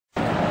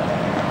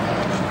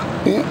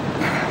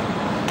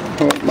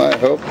It might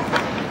help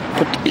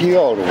put the key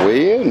all the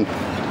way in.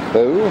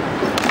 So,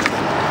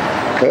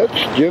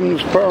 that's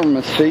Jim's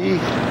Pharmacy.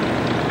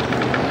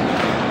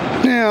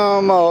 Now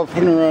I'm off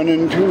and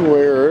running to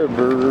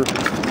wherever.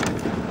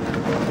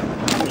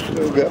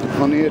 Still got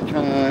plenty of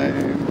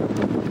time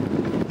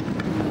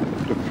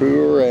to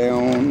fool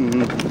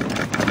around.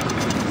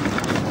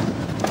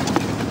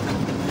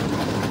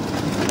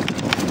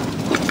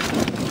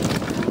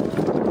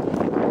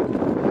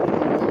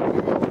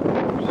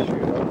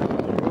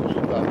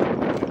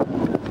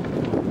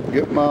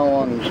 Get my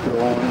ones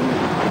going.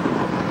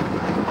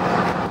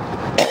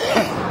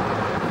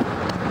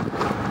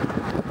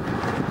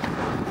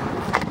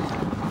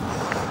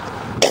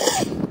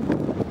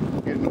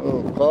 Getting a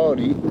little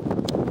cloudy.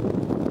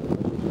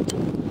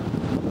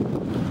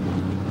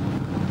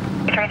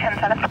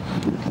 310-7.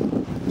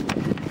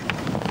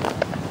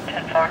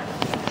 10-4.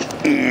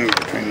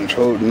 Everything's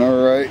holding all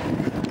right.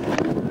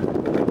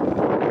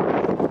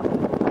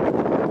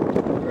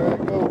 There I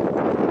go.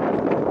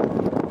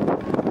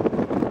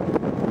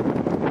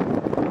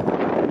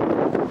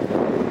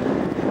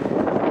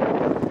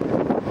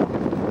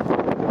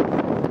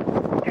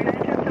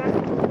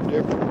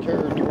 Different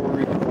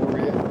territory for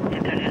you.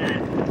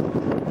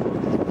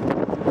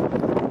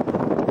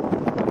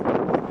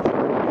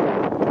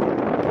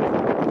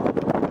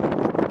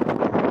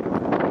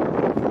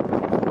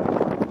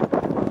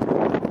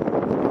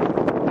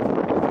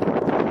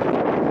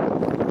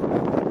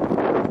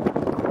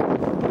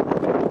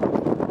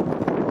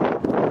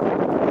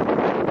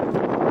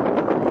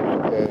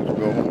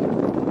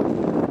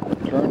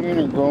 Turning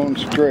or going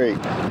straight?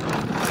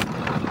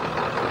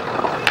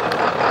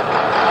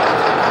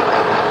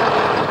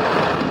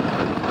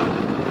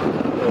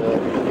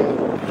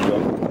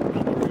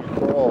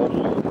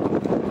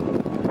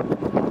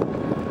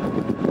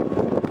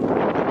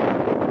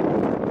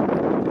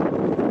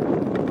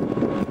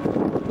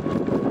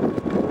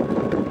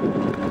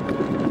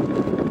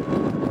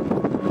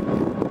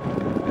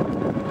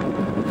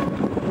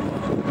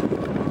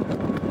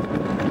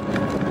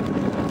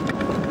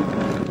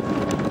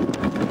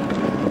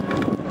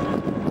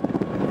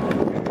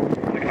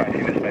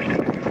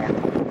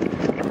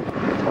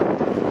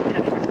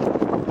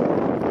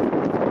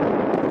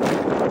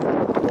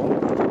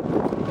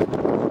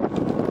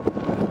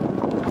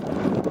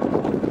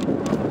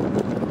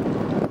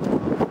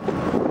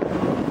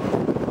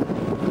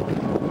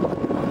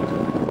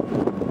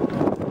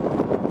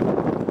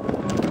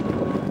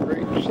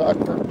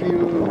 Soccer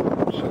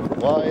fields at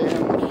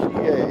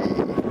YMCA.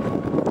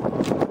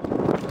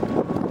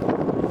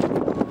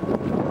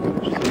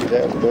 You'll see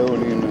that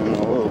building in a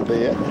little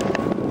bit.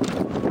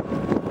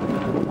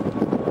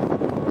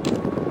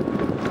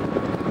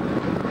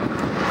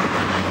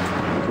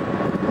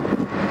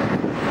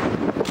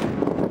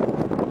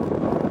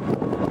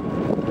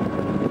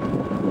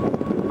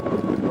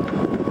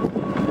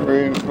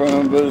 Right in front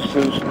of us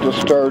is the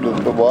start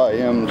of the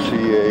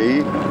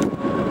YMCA.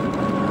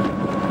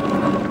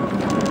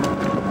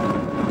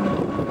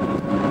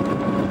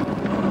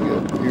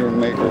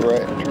 Make a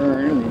right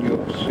turn and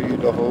you'll see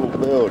the whole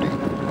building.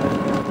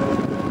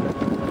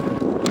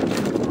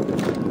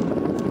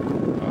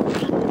 I'll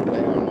slow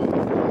down a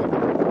little bit.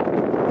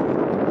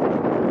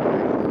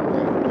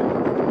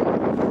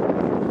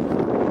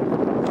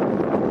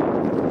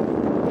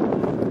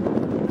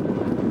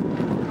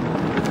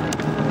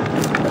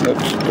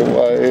 That's the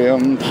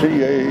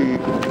YMCA.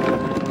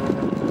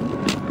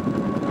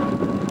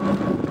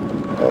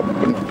 Up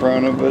in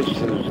front of us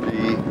is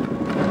the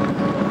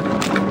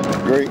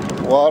Great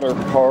Water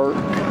Park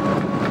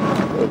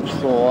of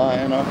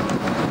Salina.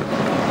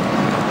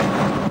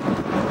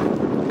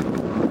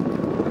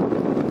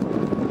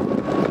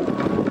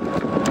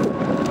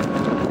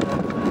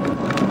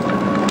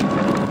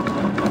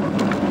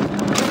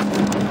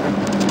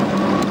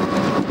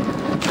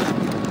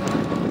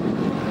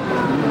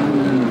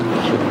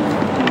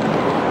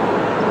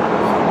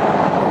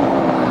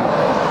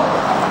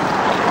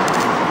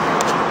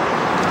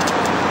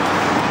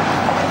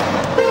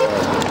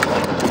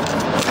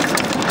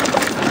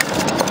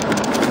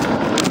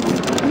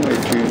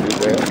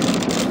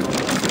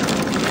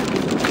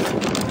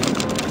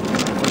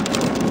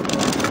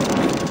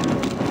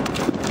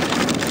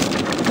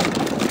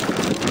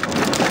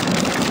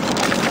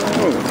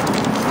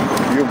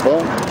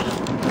 Bumps.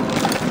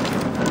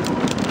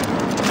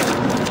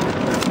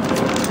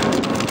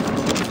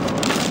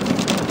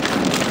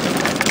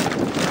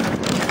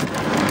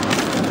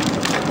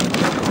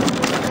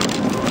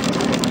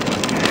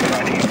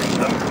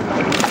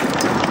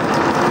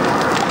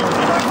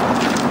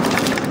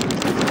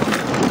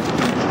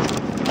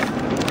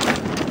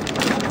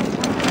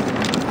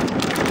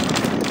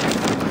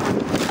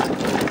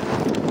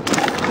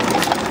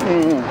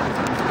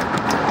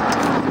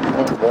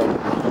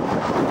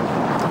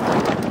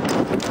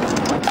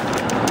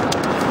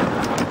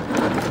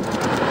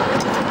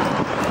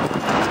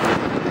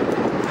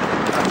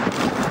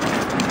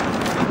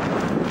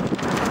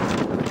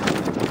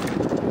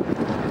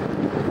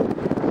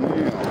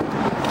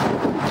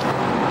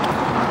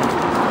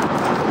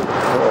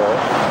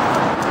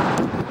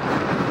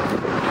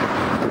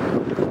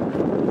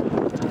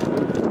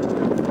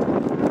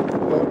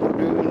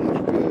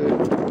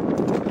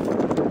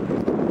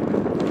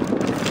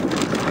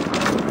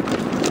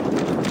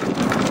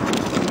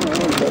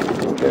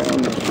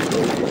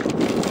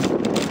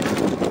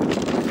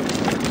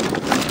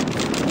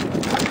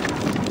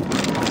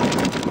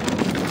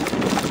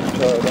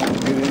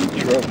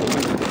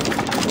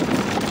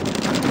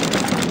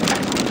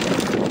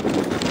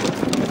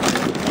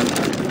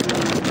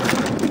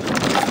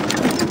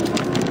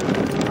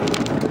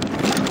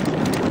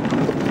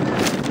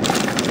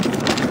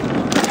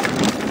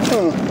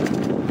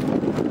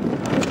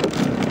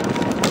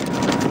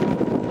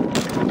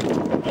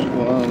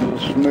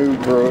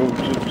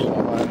 roads of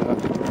Salina.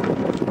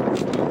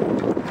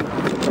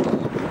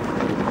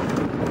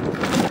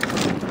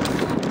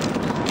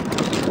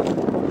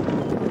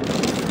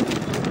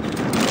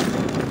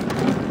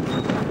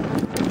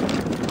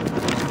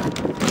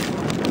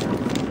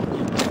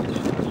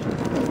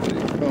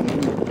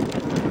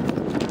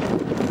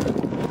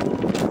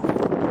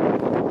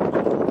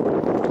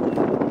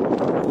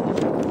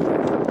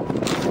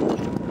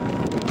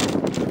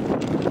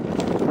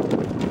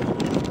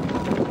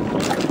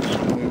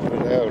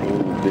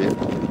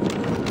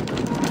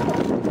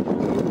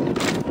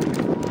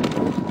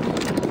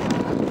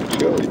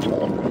 Really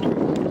talking to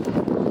him.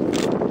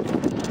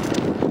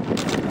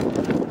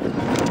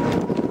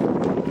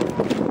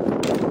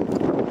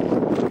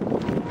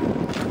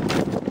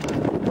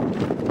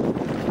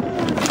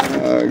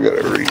 I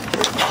gotta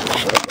refix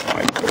something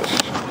like this.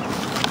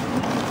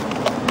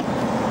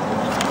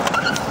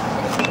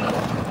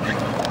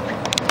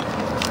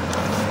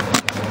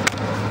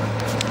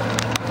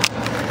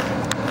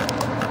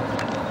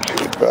 See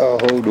if I'll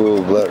hold a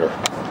little better.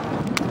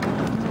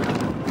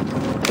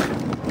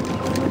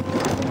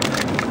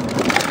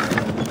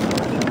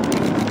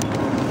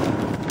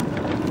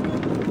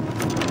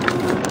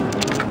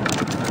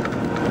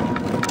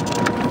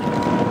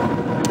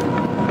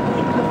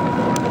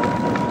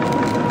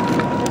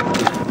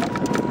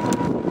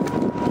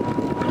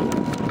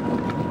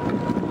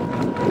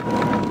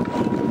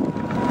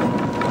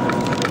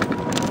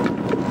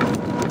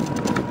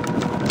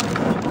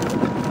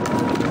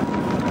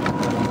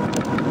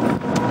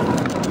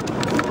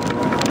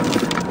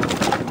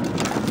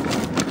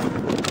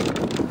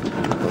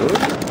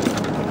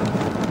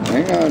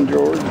 Hang on,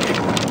 George.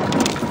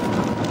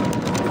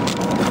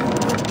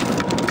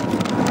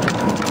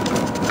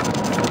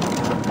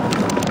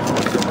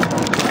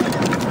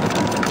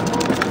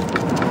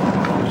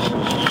 This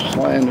is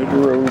slanted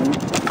road.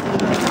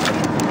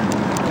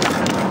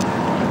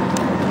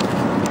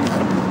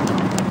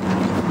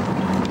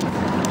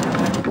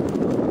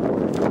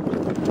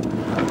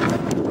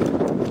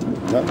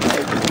 Not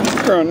like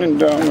running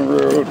down the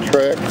railroad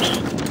tracks.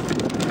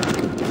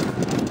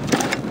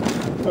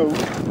 Oh.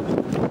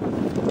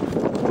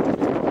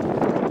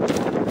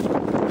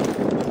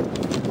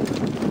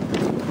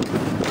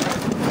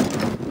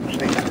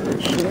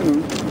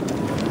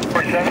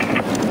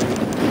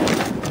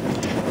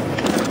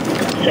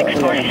 I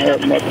don't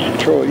have much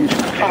choice.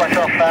 Put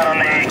myself out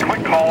on a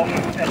quick call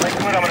at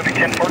Lakewood. I'm going to be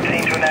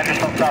 1014 to an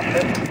address on South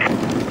 5th.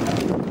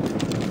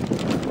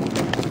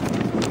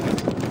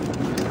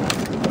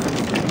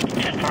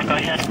 10-4, go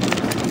ahead.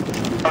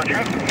 Oh,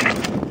 true.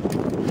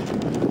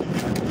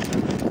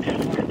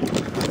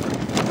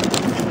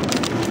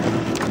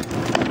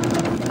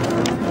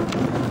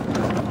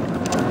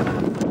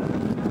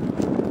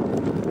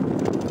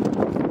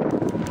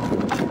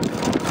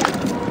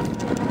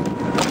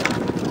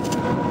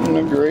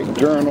 The Great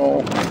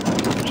Journal,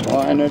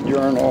 Salina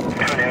Journal,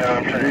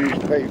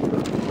 newspaper.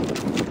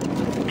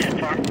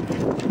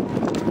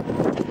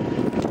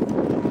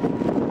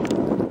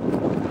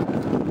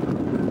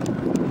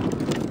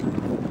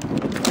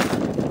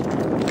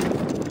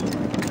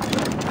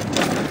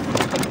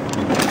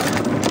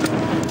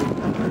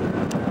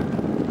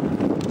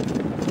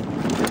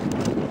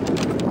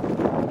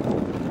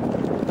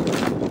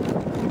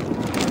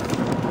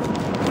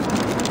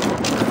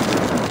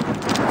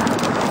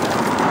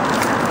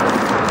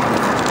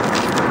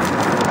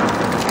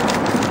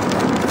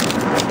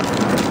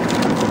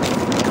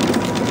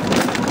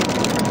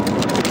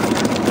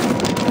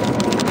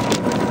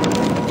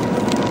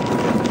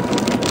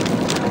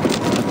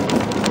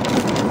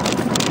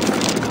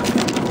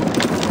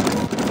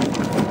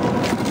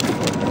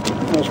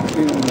 Must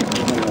be on the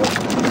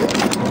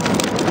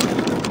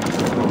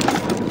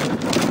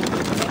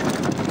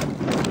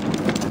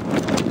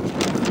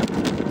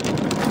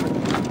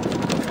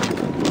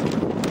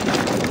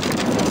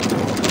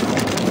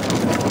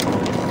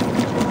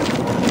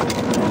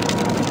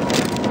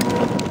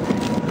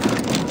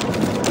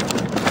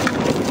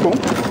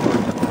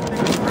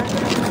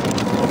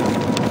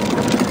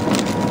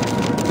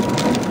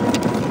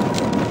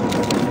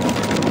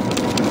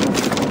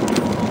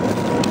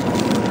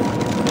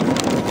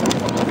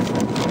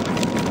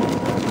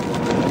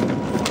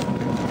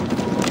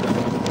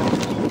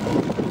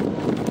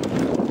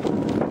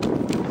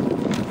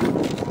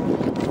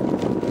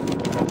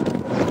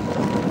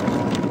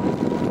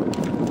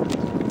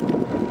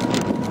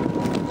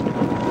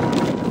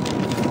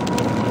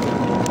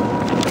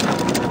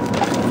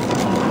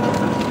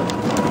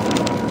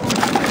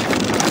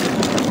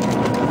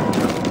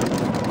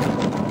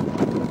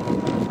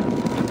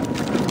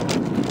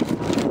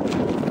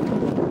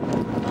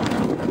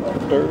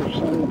there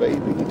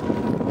sunbathing,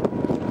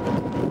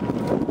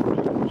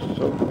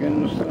 soak in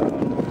the sun.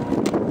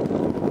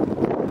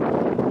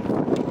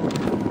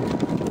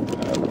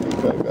 I think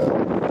I got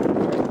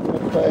my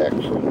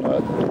packs and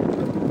that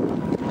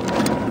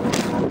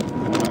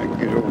when I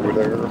get over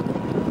there.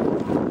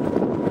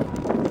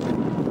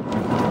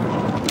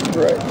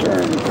 Right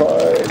turn,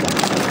 Clyde.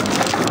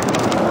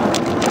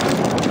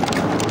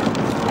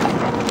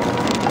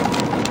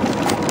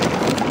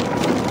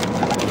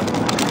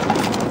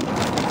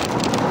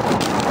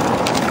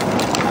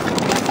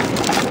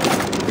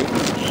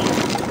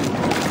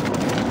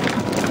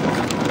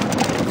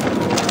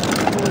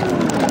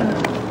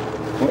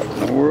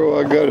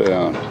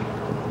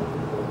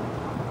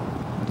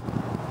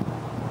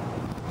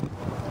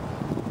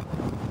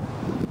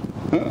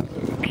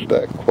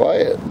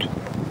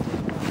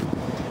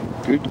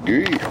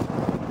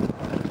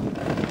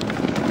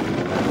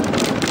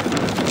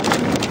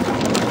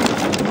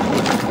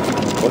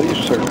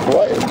 least they're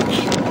quiet.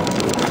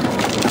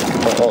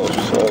 Oh,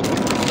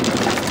 so.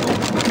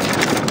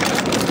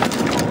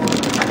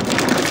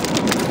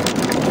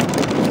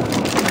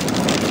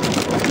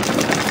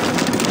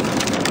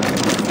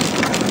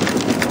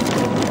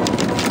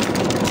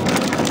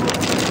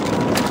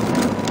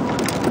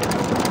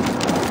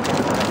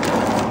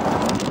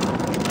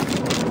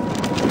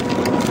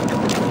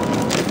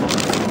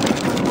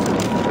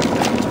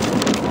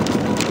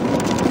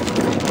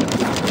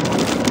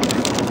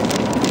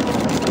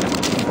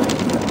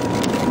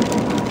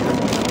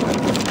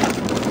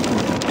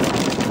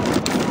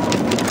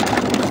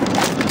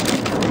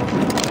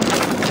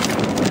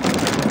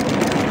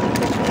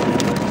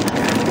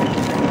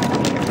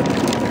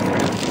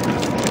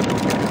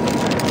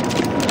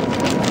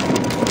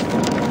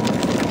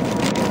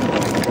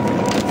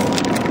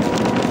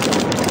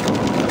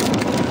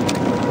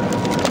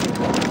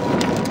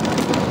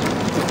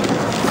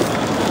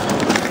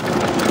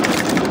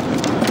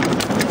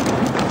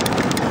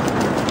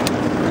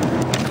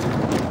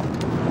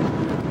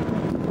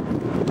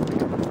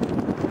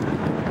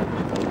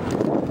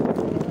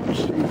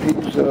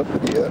 He's up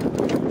yet.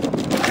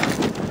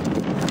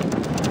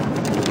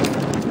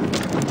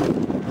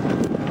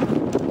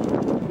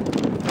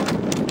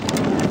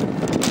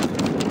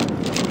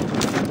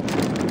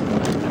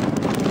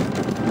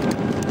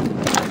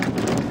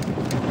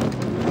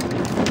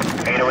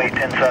 .808,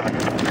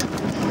 10-7.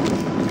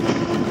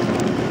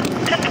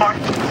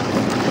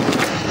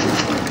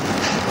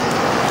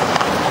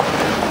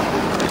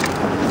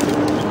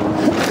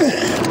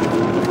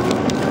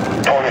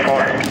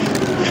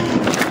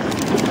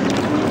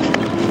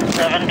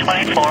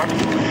 10-4.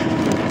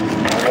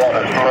 We got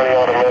it. Money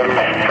automotive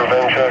for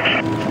van checks.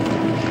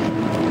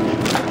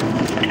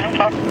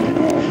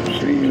 10-4.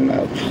 See him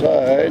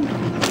outside.